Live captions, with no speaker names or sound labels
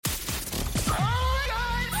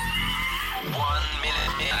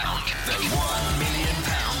The £1 million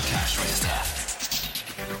cash register.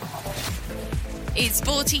 It's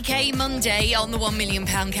 40k Monday on the £1 million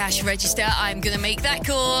cash register. I'm going to make that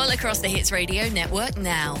call across the Hits Radio network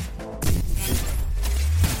now.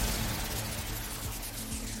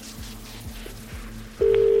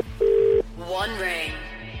 One ring.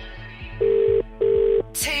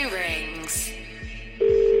 Two rings.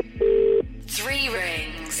 Three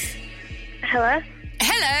rings. Hello?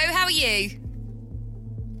 Hello, how are you?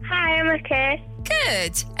 Hi, I'm okay.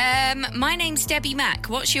 Good. My name's Debbie Mack.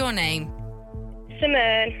 What's your name?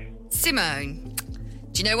 Simone. Simone.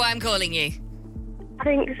 Do you know why I'm calling you? I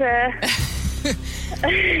think so.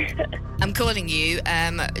 I'm calling you,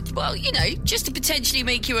 well, you know, just to potentially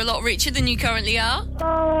make you a lot richer than you currently are.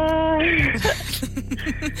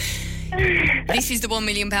 This is the £1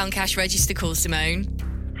 million cash register call, Simone.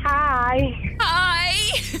 Hi. Hi.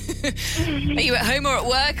 Are you at home or at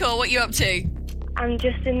work, or what are you up to? I'm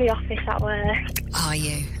just in the office at work. Are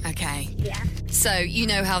you? Okay. Yeah, So, you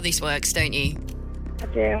know how this works, don't you? I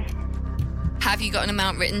do. Have you got an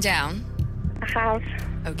amount written down? I have.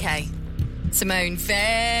 Okay. Simone,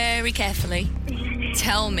 very carefully,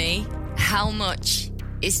 tell me how much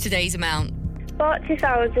is today's amount?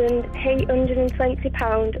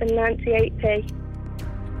 £40,820.98p.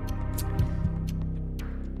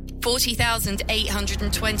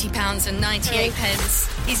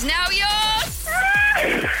 £40,820.98 is now yours!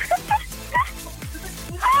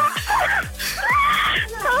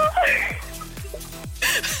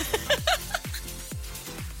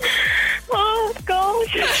 Oh, God.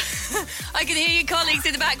 I can hear your colleagues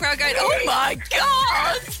in the background going, oh my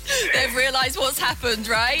God! They've realised what's happened,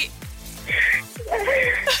 right?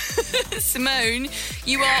 Simone,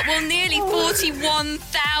 you are, well, nearly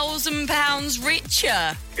 £41,000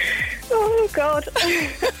 richer. Oh, God.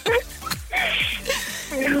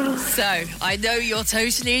 So, I know you're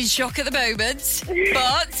totally in shock at the moment,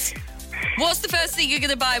 but what's the first thing you're going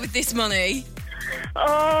to buy with this money?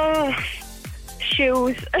 Oh,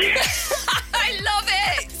 shoes. I love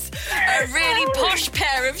it! A really posh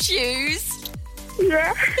pair of shoes.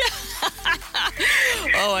 Yeah.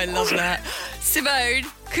 Oh, I love that. Simone,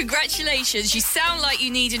 congratulations. You sound like you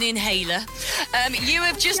need an inhaler. You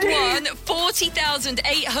have just won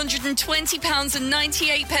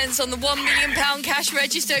 £40,820.98 on the £1 million cash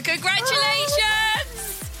register.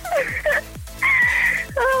 Congratulations!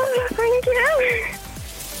 Oh, thank you.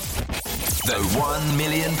 The £1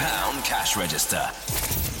 million cash register.